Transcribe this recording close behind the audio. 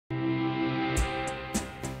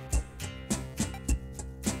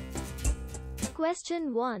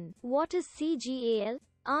Question 1. What is Cgal?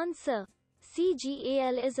 Answer.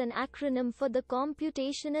 Cgal is an acronym for the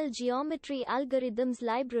Computational Geometry Algorithms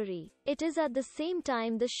Library. It is at the same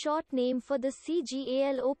time the short name for the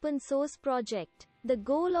Cgal open source project. The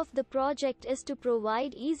goal of the project is to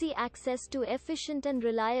provide easy access to efficient and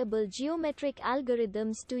reliable geometric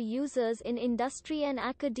algorithms to users in industry and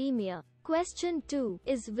academia. Question 2.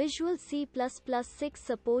 Is Visual C++ 6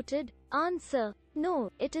 supported? Answer.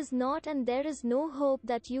 No, it is not, and there is no hope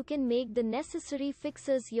that you can make the necessary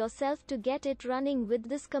fixes yourself to get it running with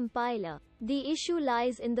this compiler. The issue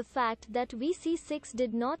lies in the fact that VC6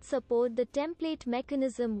 did not support the template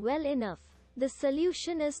mechanism well enough. The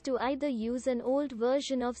solution is to either use an old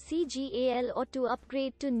version of Cgal or to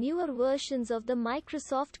upgrade to newer versions of the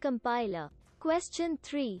Microsoft compiler. Question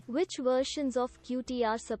 3. Which versions of Qt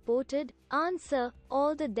are supported? Answer.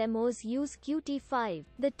 All the demos use Qt5.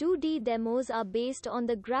 The 2D demos are based on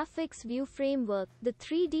the graphics view framework, the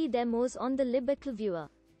 3D demos on the Libical viewer.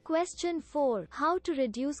 Question 4. How to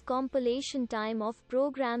reduce compilation time of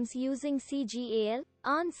programs using Cgal?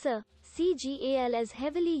 Answer. Cgal is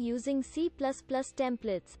heavily using C++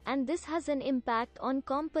 templates, and this has an impact on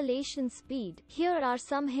compilation speed. Here are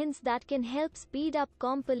some hints that can help speed up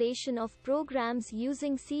compilation of programs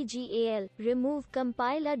using Cgal. Remove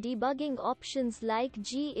compiler debugging options like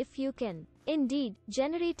G if you can. Indeed,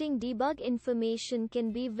 generating debug information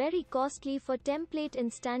can be very costly for template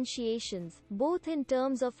instantiations, both in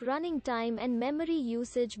terms of running time and memory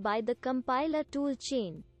usage by the compiler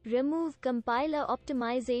toolchain. Remove compiler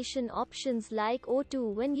optimization options like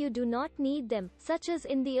O2 when you do not need them, such as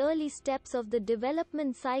in the early steps of the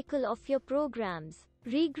development cycle of your programs.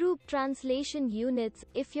 Regroup translation units.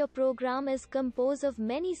 If your program is composed of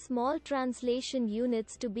many small translation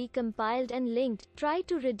units to be compiled and linked, try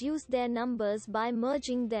to reduce their numbers by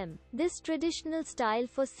merging them. This traditional style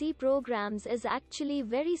for C programs is actually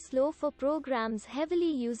very slow for programs heavily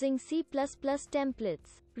using C++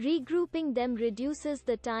 templates. Regrouping them reduces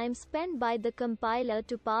the time spent by the compiler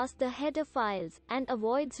to parse the header files, and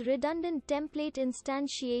avoids redundant template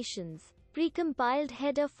instantiations. Precompiled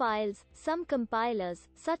header files. Some compilers,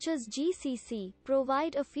 such as GCC,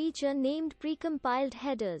 provide a feature named precompiled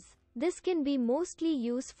headers. This can be mostly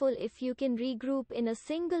useful if you can regroup in a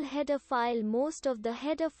single header file most of the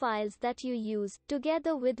header files that you use,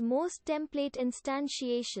 together with most template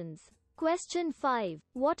instantiations. Question 5.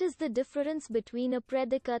 What is the difference between a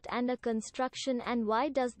predicate and a construction, and why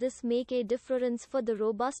does this make a difference for the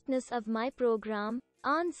robustness of my program?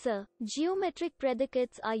 Answer. Geometric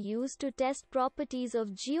predicates are used to test properties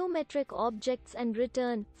of geometric objects and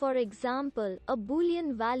return, for example, a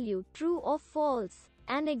Boolean value, true or false.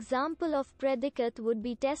 An example of predicate would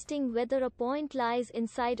be testing whether a point lies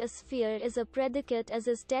inside a sphere is a predicate, as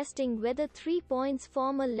is testing whether 3 points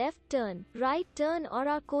form a left turn, right turn, or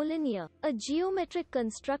are collinear. A geometric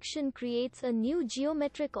construction creates a new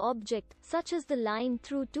geometric object, such as the line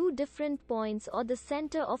through two different points or the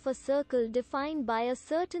center of a circle defined by a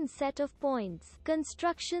certain set of points.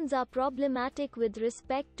 Constructions are problematic with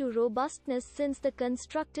respect to robustness since the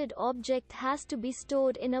constructed object has to be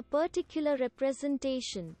stored in a particular representation.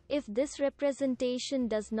 If this representation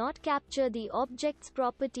does not capture the object's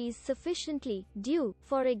properties sufficiently, due,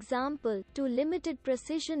 for example, to limited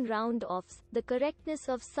precision round-offs, the correctness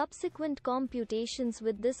of subsequent computations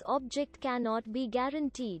with this object cannot be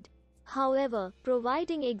guaranteed. However,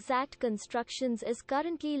 providing exact constructions is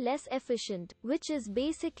currently less efficient, which is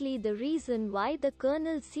basically the reason why the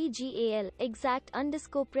kernel Cgal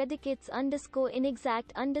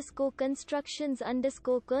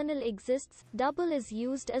exact_predicate_inexact_constructions_kernel exists. Double is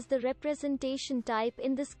used as the representation type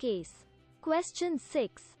in this case. Question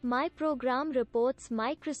 6. My program reports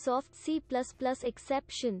Microsoft C++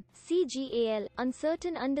 exception, Cgal,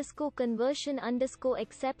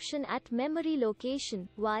 uncertain_conversion_exception at memory location.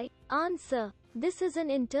 Why? Answer. This is an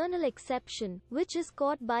internal exception, which is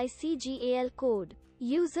caught by Cgal code.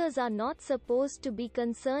 Users are not supposed to be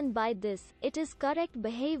concerned by this. It is correct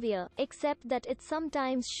behavior, except that it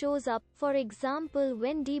sometimes shows up, for example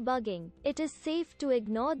when debugging. It is safe to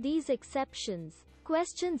ignore these exceptions.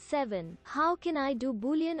 Question 7. How can I do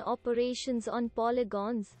Boolean operations on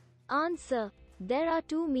polygons? Answer. There are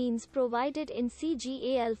two means provided in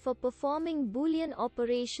Cgal for performing Boolean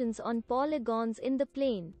operations on polygons in the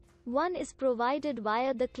plane. One is provided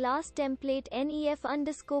via the class template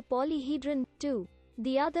nef_polyhedron 2.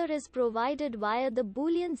 The other is provided via the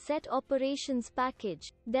Boolean set operations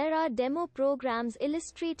package. There are demo programs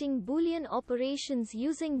illustrating Boolean operations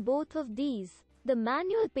using both of these. The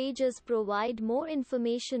manual pages provide more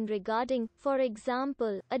information regarding, for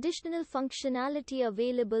example, additional functionality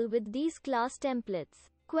available with these class templates.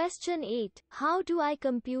 Question 8. How do I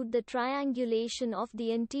compute the triangulation of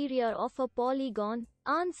the interior of a polygon?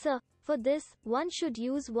 Answer. For this, one should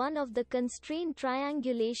use one of the constraint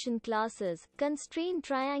triangulation classes, constraint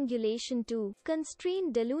triangulation 2,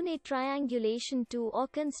 constraint delunate triangulation 2 or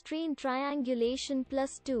constraint triangulation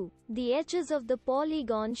plus 2. The edges of the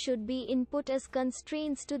polygon should be input as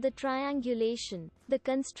constraints to the triangulation. The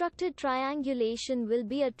constructed triangulation will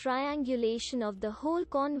be a triangulation of the whole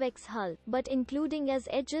convex hull, but including as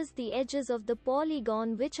edges the edges of the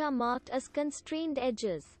polygon which are marked as constrained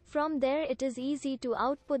edges. From there it is easy to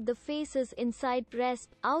output the faces inside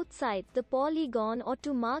outside the polygon or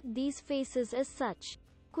to mark these faces as such.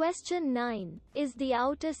 Question 9. Is the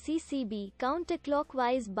outer CCB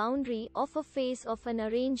counterclockwise boundary of a face of an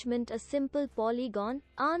arrangement a simple polygon?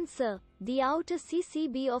 Answer. The outer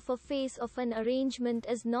CCB of a face of an arrangement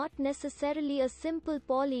is not necessarily a simple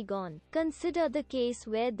polygon. Consider the case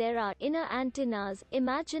where there are inner antennas.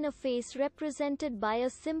 Imagine a face represented by a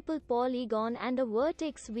simple polygon and a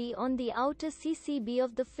vertex V on the outer CCB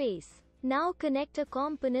of the face. Now connect a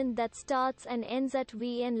component that starts and ends at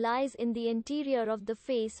V and lies in the interior of the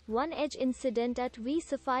face. One edge incident at V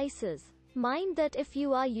suffices. Mind that if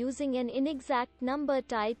you are using an inexact number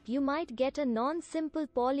type, you might get a non-simple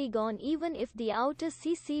polygon even if the outer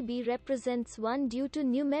CCB represents 1 due to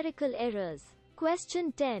numerical errors.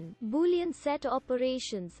 Question 10. Boolean set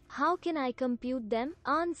operations. How can I compute them?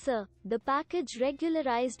 Answer. The package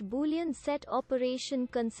regularized Boolean set operation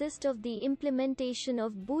consists of the implementation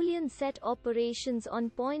of Boolean set operations on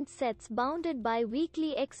point sets bounded by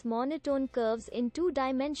weakly X monotone curves in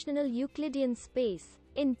two-dimensional Euclidean space.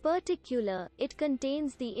 In particular, it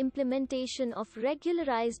contains the implementation of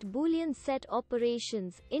regularized Boolean set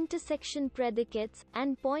operations, intersection predicates,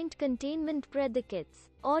 and point containment predicates.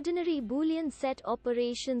 Ordinary Boolean set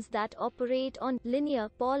operations that operate on linear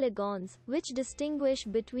polygons, which distinguish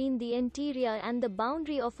between the interior and the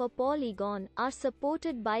boundary of a polygon, are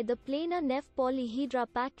supported by the planar Neff polyhedra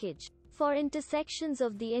package. For intersections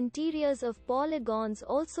of the interiors of polygons,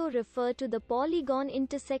 also refer to the polygon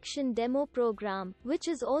intersection demo program, which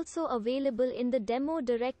is also available in the demo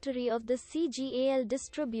directory of the Cgal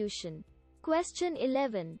distribution. Question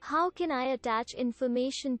 11. How can I attach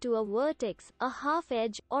information to a vertex, a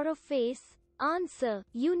half-edge, or a face? Answer.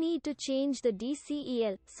 You need to change the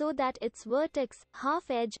DCEL, so that its vertex,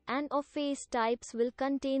 half-edge, and/or face types will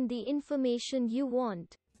contain the information you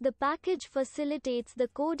want. The package facilitates the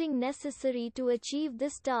coding necessary to achieve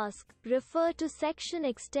this task. Refer to section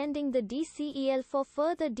extending the DCEL for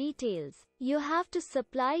further details. You have to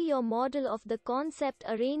supply your model of the concept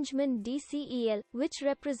arrangement DCEL, which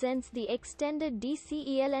represents the extended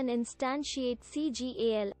DCEL, and instantiate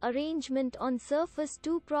Cgal arrangement on surface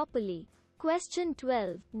 2 properly. Question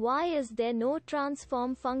 12. Why is there no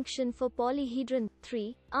transform function for polyhedron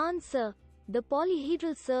 3? Answer. The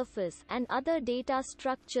polyhedral surface and other data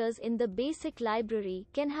structures in the basic library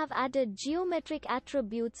can have added geometric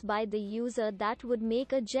attributes by the user that would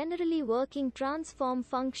make a generally working transform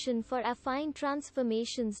function for affine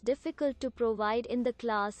transformations difficult to provide in the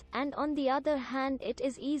class, and on the other hand it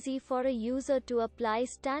is easy for a user to apply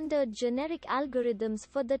standard generic algorithms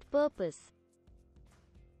for that purpose.